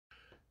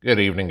Good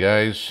evening,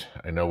 guys.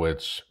 I know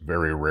it's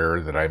very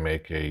rare that I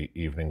make a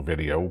evening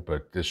video,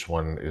 but this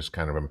one is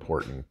kind of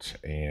important,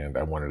 and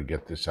I wanted to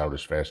get this out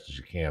as fast as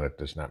you can. It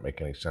does not make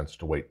any sense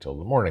to wait till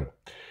the morning.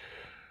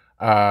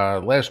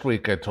 Last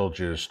week, I told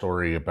you a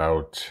story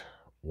about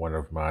one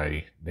of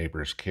my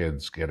neighbor's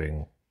kids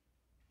getting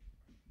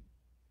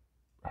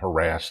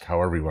harassed,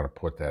 however you want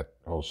to put that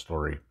whole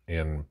story,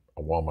 in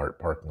a Walmart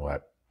parking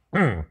lot.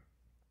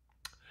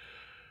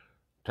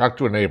 Talked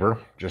to a neighbor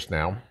just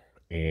now,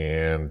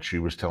 and she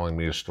was telling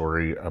me a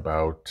story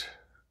about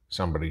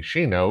somebody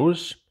she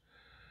knows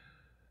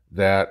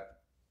that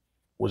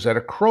was at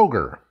a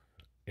Kroger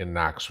in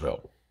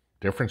Knoxville.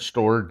 Different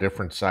store,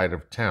 different side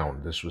of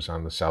town. This was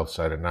on the south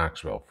side of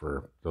Knoxville.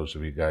 For those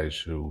of you guys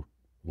who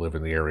live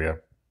in the area,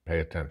 pay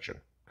attention.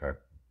 Okay.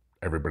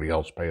 Everybody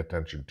else pay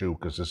attention too,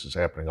 because this is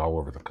happening all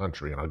over the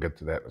country, and I'll get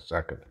to that in a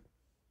second.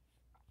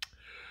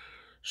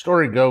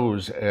 Story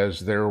goes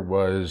as there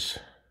was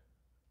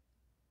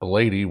a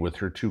lady with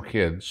her two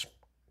kids,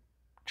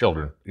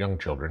 young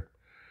children,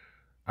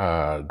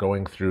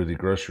 going through the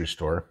grocery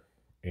store,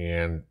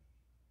 and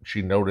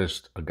she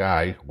noticed a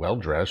guy,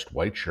 well-dressed,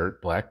 white shirt,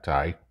 black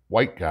tie,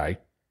 white guy,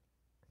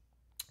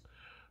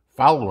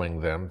 following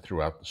them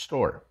throughout the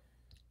store.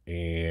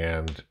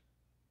 And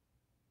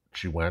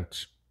she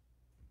went,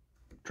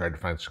 tried to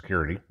find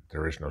security.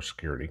 There is no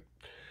security.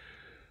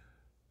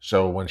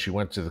 So when she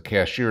went to the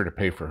cashier to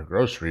pay for her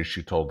groceries,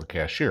 she told the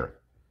cashier.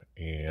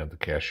 And the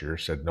cashier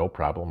said, "No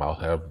problem, I'll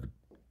have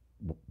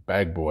the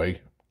bag boy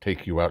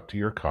take you out to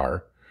your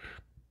car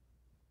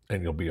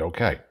and you'll be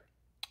okay."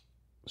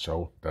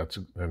 So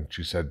and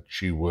she said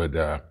she would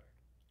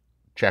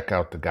check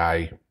out the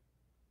guy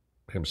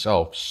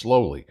himself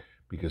slowly,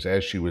 because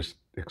as she was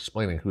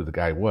explaining who the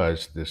guy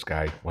was, this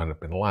guy wound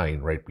up in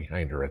line right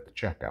behind her at the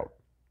checkout.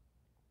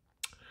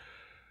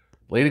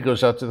 Lady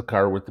goes out to the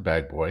car with the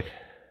bag boy,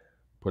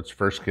 puts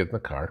first kid in the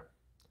car.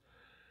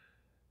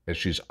 As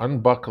she's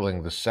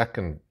unbuckling the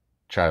second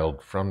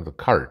child from the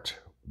cart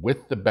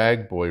with the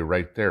bag boy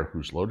right there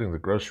who's loading the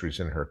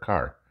groceries in her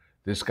car,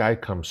 this guy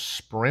comes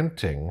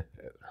sprinting,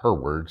 her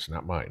words,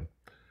 not mine,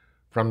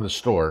 from the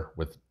store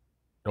with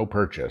no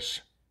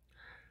purchase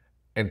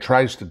and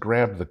tries to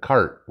grab the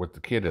cart with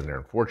the kid in there.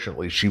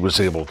 Unfortunately, she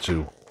was able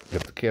to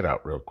get the kid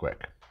out real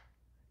quick.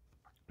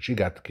 She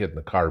got the kid in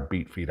the car,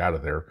 beat feet out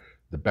of there.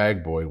 The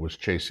bag boy was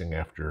chasing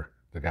after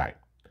the guy.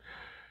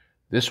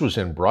 This was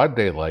in broad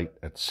daylight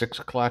at 6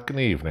 o'clock in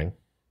the evening,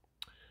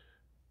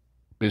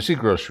 busy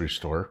grocery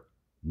store,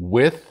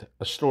 with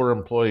a store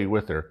employee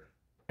with her,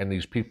 and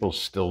these people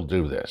still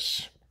do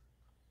this.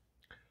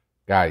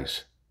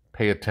 Guys,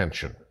 pay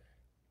attention.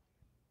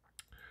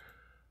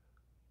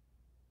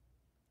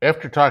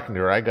 After talking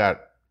to her, I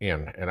got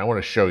in, and I want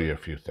to show you a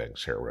few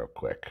things here real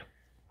quick.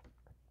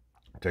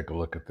 Take a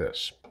look at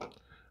this.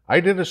 I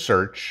did a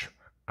search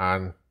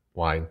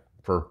online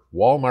for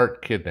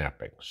Walmart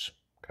kidnappings.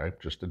 Okay,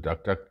 just a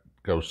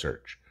DuckDuckGo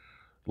search.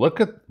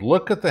 Look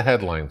at the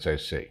headlines I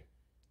see.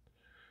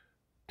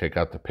 Take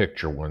out the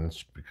picture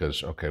ones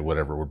because, okay,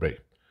 whatever it would be.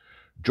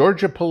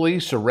 Georgia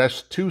police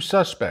arrest 2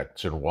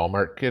 suspects in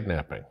Walmart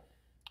kidnapping.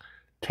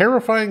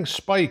 Terrifying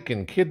spike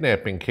in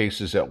kidnapping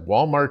cases at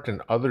Walmart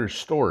and other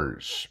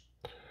stores.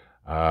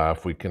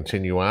 If we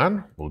continue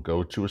on, we'll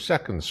go to a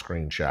second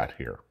screenshot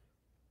here.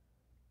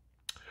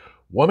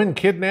 Woman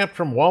kidnapped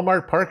from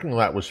Walmart parking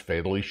lot was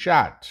fatally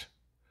shot.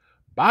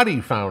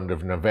 Body found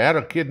of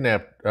Nevada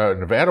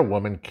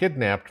woman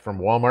kidnapped from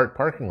Walmart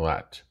parking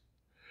lot.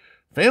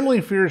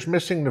 Family fears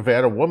missing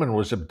Nevada woman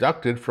was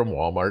abducted from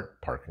Walmart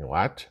parking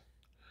lot.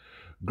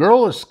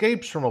 Girl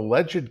escapes from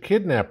alleged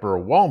kidnapper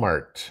at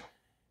Walmart.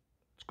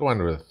 Let's go on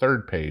to the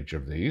third page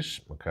of these,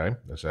 okay,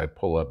 as I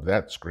pull up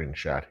that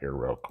screenshot here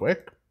real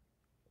quick.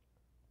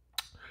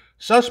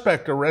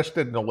 Suspect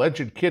arrested in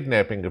alleged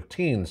kidnapping of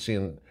teen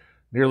seen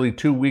nearly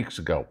 2 weeks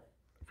ago.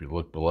 If you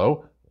look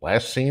below,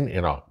 last seen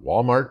in a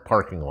Walmart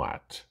parking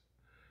lot.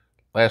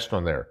 Last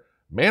one there.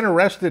 Man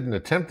arrested in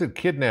attempted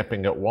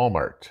kidnapping at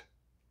Walmart.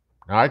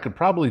 Now, I could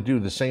probably do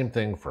the same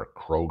thing for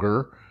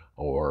Kroger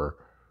or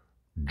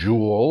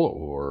Jewel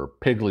or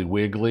Piggly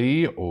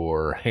Wiggly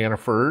or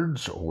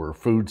Hannaford's or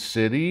Food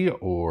City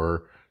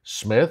or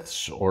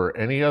Smith's or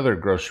any other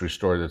grocery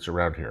store that's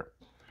around here.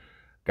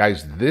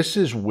 Guys, this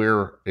is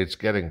where it's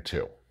getting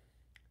to.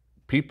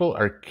 People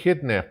are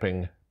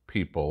kidnapping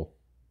people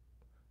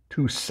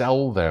to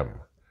sell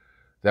them.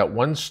 That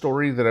one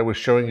story that I was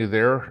showing you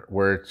there,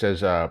 where it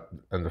says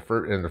in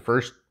the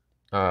first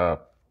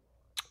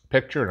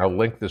picture, and I'll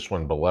link this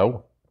one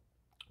below,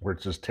 where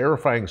it says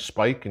terrifying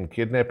spike in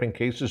kidnapping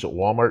cases at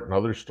Walmart and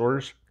other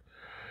stores.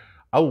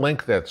 I'll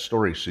link that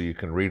story so you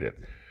can read it.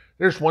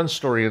 There's one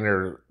story in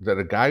there that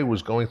a guy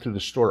was going through the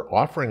store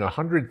offering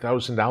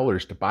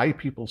 $100,000 to buy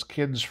people's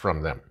kids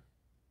from them,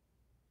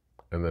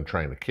 and then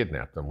trying to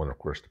kidnap them when, of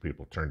course, the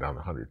people turned down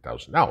the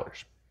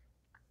 $100,000.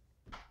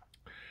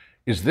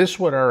 Is this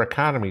what our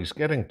economy is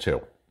getting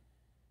to?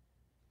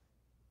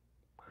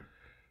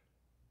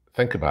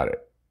 Think about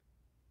it.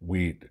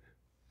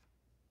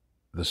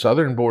 The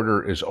southern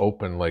border is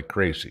open like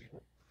crazy.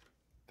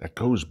 That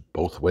goes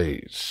both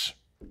ways,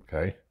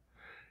 okay?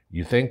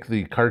 You think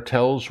the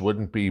cartels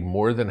wouldn't be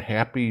more than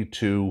happy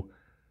to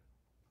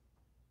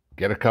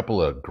get a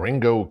couple of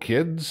gringo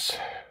kids?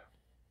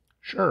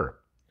 Sure.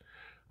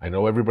 I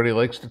know everybody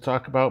likes to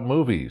talk about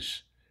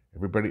movies.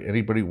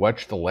 Anybody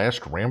watch the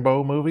last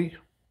Rambo movie?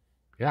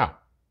 Yeah,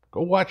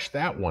 go watch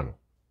that one.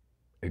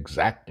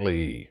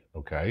 Exactly,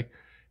 okay?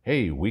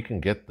 Hey, we can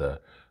get the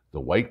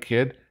white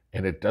kid,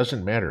 and it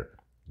doesn't matter.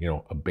 You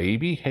know, a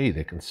baby, hey,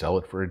 they can sell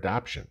it for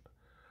adoption.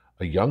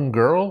 A young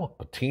girl,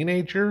 a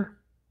teenager,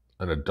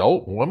 an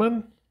adult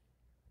woman,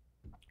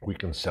 we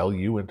can sell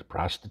you into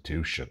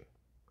prostitution.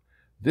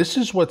 This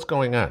is what's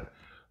going on.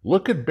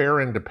 Look at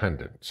Bear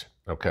Independence,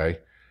 okay?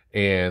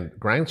 And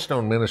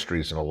Grindstone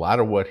Ministries, and a lot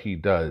of what he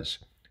does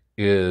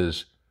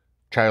is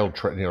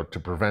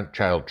to prevent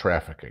child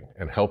trafficking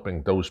and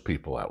helping those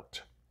people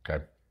out,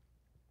 okay?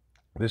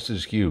 This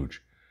is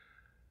huge.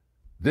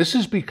 This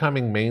is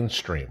becoming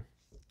mainstream.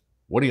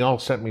 Woody All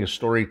sent me a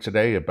story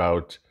today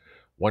about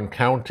one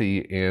county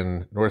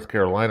in North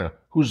Carolina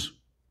who's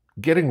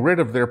getting rid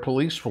of their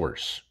police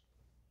force.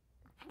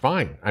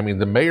 Fine. I mean,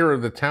 the mayor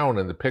of the town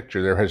in the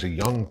picture there has a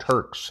Young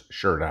Turks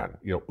shirt on,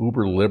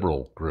 uber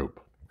liberal group,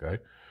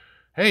 okay?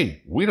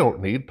 Hey, we don't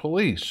need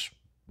police.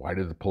 Why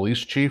did the police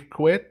chief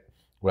quit?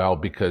 Well,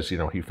 because,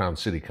 he found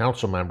city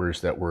council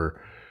members that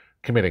were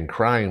committing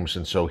crimes,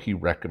 and so he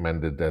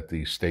recommended that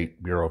the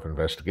State Bureau of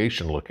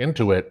Investigation look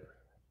into it.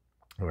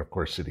 And of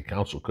course, city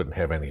council couldn't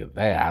have any of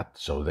that,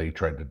 so they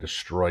tried to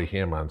destroy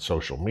him on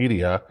social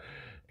media.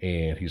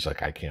 And he's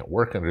like, I can't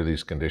work under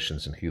these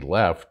conditions, and he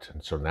left.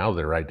 And so now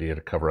their idea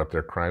to cover up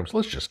their crimes,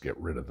 let's just get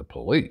rid of the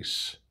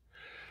police.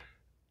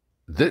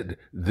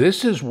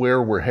 This is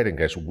where we're heading,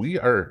 guys. We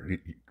are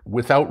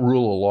without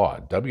rule of law,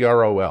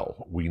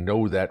 WROL. We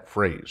know that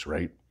phrase,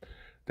 right?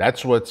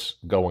 That's what's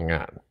going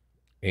on.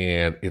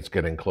 And it's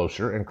getting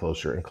closer and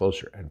closer and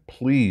closer. And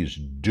please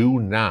do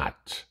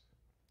not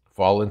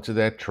fall into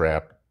that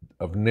trap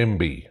of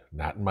NIMBY,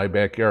 not in my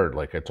backyard,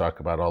 like I talk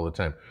about all the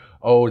time.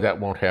 Oh, that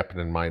won't happen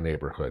in my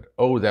neighborhood.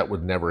 Oh, that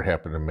would never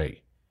happen to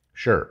me.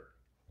 Sure.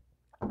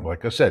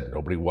 Like I said,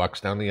 nobody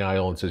walks down the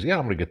aisle and says, yeah,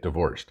 I'm going to get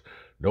divorced.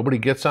 Nobody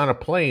gets on a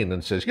plane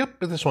and says, yep,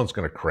 but this one's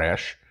going to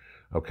crash.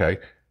 Okay.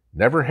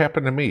 Never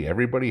happened to me.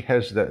 Everybody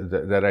has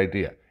that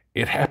idea.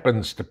 It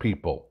happens to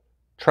people.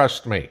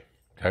 Trust me.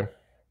 Okay.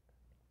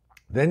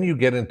 Then you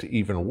get into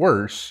even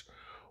worse,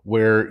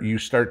 where you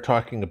start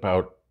talking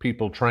about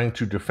people trying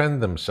to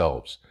defend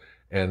themselves.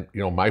 And,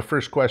 my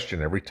first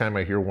question every time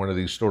I hear one of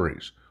these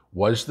stories,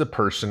 was the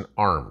person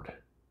armed?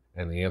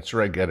 And the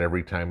answer I get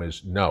every time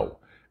is no.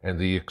 And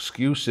the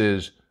excuse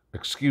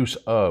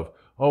of,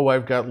 oh,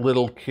 I've got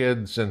little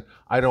kids and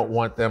I don't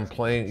want them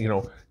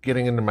playing,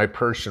 getting into my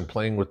purse and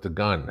playing with the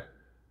gun.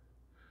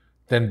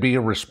 Then be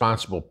a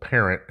responsible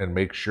parent and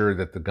make sure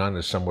that the gun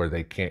is somewhere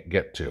they can't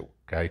get to,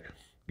 okay?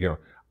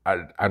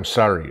 I'm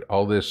sorry,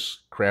 all this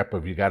crap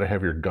of you got to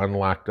have your gun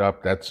locked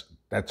up, that's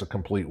a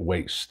complete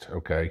waste,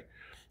 okay?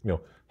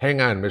 Hang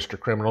on, Mr.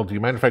 Criminal, do you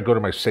mind if I go to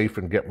my safe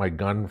and get my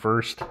gun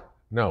first?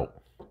 No.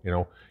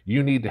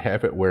 You need to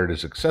have it where it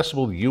is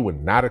accessible to you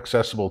and not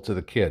accessible to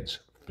the kids.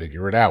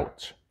 Figure it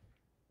out.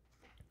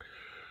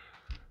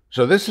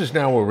 So this is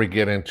now where we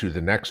get into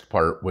the next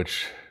part,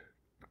 which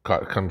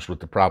comes with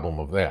the problem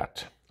of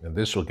that. And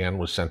this, again,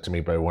 was sent to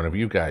me by one of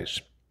you guys.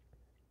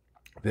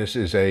 This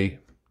is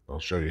I'll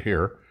show you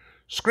here,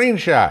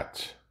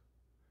 screenshot.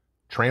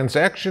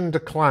 Transaction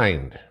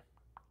declined.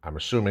 I'm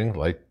assuming,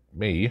 like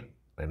me,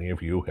 many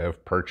of you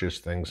have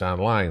purchased things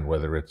online,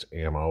 whether it's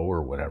ammo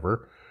or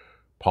whatever.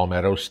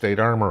 Palmetto State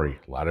Armory.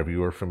 A lot of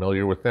you are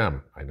familiar with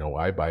them. I know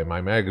I buy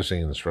my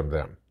magazines from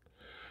them.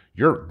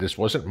 This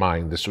wasn't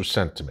mine. This was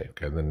sent to me.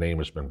 Okay, the name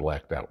has been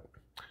blacked out.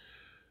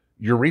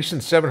 Your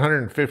recent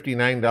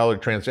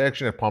 $759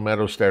 transaction at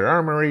Palmetto State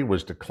Armory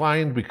was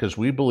declined because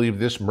we believe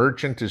this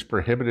merchant is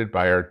prohibited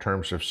by our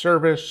terms of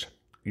service.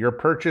 Your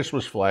purchase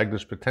was flagged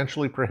as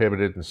potentially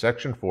prohibited in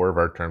Section 4 of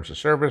our terms of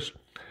service.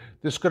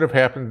 This could have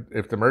happened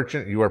if the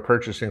merchant you are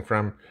purchasing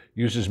from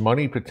uses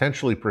money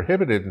potentially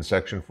prohibited in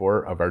Section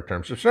 4 of our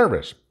terms of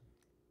service.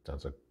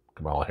 Sounds like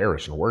Kamala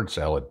Harris in word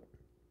salad.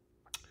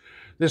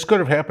 This could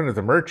have happened if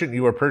the merchant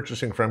you are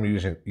purchasing from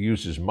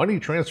uses money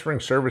transferring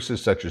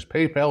services such as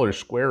PayPal or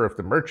Square, if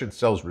the merchant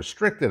sells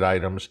restricted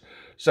items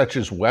such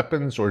as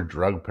weapons or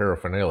drug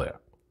paraphernalia.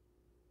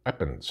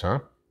 Weapons, huh?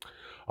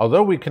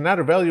 Although we cannot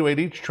evaluate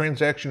each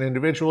transaction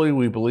individually,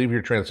 we believe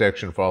your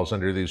transaction falls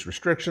under these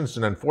restrictions,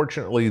 and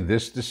unfortunately,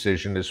 this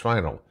decision is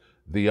final.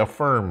 The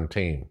Affirm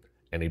team.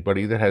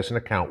 Anybody that has an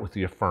account with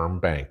the Affirm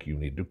Bank, you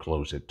need to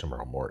close it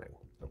tomorrow morning.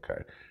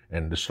 Okay?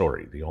 End of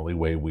story. The only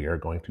way we are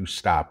going to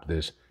stop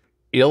this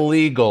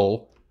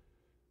illegal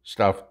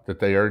stuff that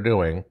they are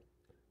doing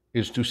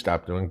is to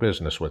stop doing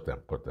business with them.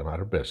 Put them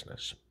out of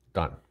business.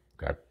 Done.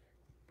 Okay?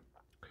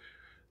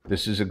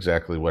 This is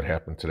exactly what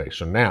happened today.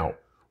 So now,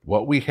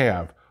 what we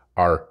have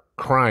are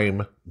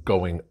crime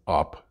going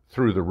up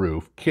through the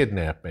roof,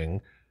 kidnapping,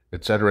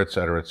 etc.,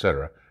 etc.,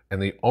 etc.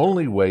 And the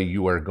only way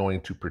you are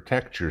going to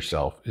protect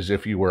yourself is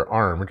if you are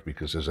armed,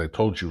 because as I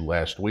told you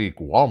last week,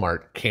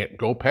 Walmart can't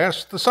go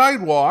past the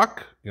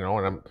sidewalk,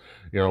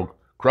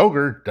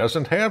 Kroger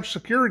doesn't have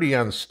security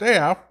on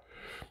staff,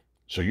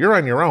 so you're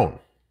on your own.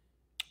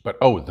 But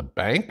the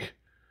bank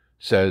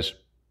says,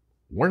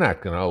 we're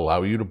not going to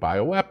allow you to buy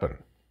a weapon.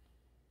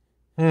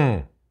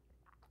 The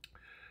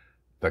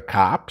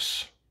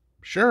cops,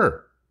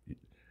 sure.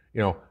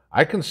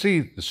 I can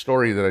see the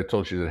story that I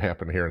told you that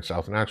happened here in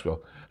South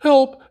Knoxville.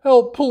 Help,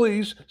 help,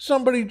 police,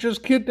 somebody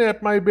just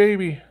kidnapped my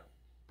baby.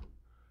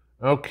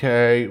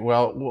 Okay,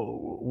 well,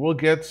 we'll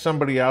get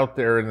somebody out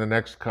there in the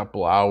next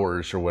couple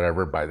hours or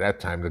whatever. By that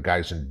time, the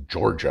guy's in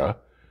Georgia.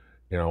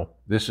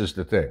 This is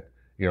the thing.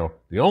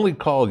 The only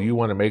call you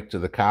want to make to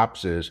the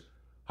cops is,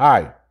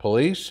 hi,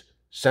 police,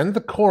 send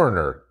the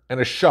coroner and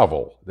a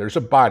shovel. There's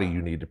a body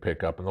you need to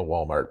pick up in the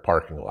Walmart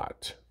parking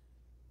lot.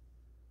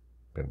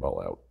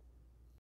 Pinball out.